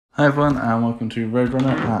Hi everyone, and welcome to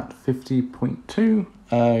Roadrunner at 50.2.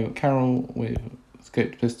 Got Carol with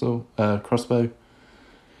scoped pistol, crossbow,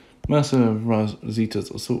 Mercer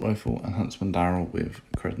Rosita's assault rifle, and Huntsman Daryl with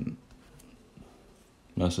Credent.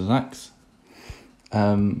 Mercer's axe.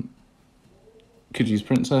 Could use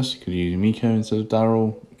Princess, you could use Miko instead of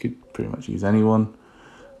Daryl, you could pretty much use anyone.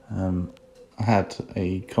 I had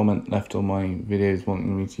a comment left on my videos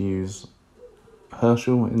wanting me to use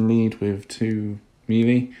Herschel in lead with 2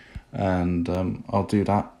 melee, and I'll do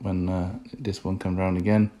that when this one comes around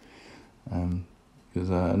again, because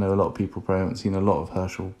I know a lot of people probably haven't seen a lot of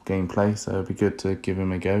Herschel gameplay, so it'd be good to give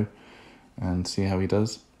him a go and see how he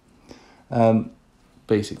does.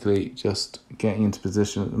 Basically just getting into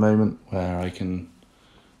position at the moment where I can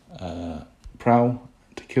prowl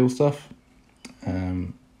to kill stuff.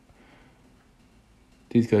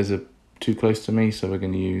 These guys are too close to me, so we're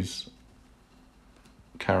going to use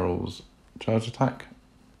Carol's charge attack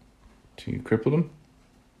to cripple them.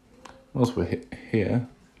 Whilst we're here,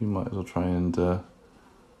 you might as well try and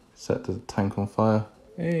set the tank on fire.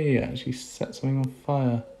 Hey, actually set something on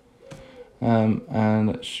fire. And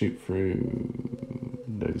let's shoot through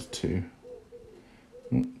those 2.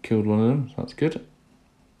 Killed one of them, so that's good.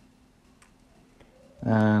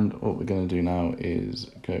 And what we're going to do now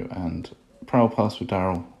is go and prowl past with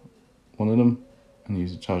Daryl, one of them, and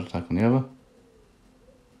use a charge attack on the other.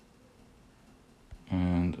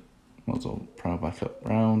 And might as well prowl back up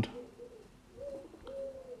round.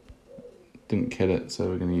 Didn't kill it, so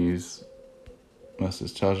we're going to use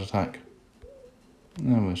Mercer's charge attack.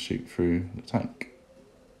 And then we'll shoot through the tank.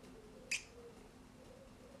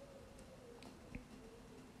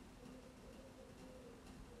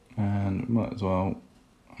 And might as well,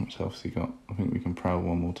 how much health has he got? I think we can prowl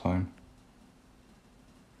one more time.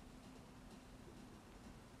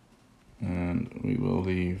 And we will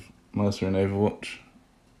leave Mercer in Overwatch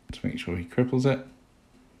to make sure he cripples it.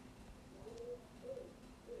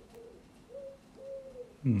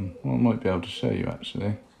 Well, I might be able to show you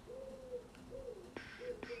actually.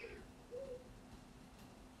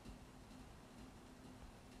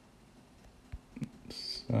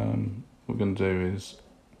 What we're going to do is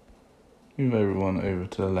move everyone over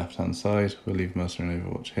to the left hand side. We'll leave Mercer in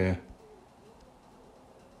Overwatch here.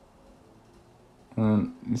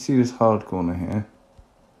 And you see this hard corner here?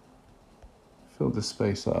 Fill this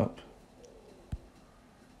space up.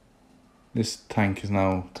 This tank is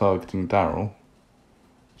now targeting Daryl,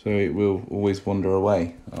 so it will always wander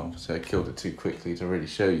away. Obviously I killed it too quickly to really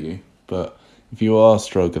show you, but if you are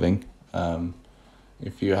struggling,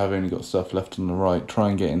 if you have only got stuff left on the right, try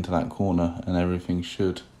and get into that corner and everything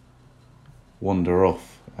should wander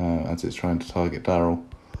off as it's trying to target Daryl.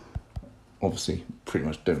 Obviously, pretty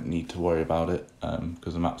much don't need to worry about it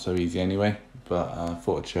because the map's so easy anyway, but I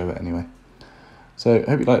thought I'd show it anyway. So,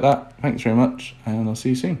 hope you like that. Thanks very much, and I'll see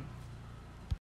you soon.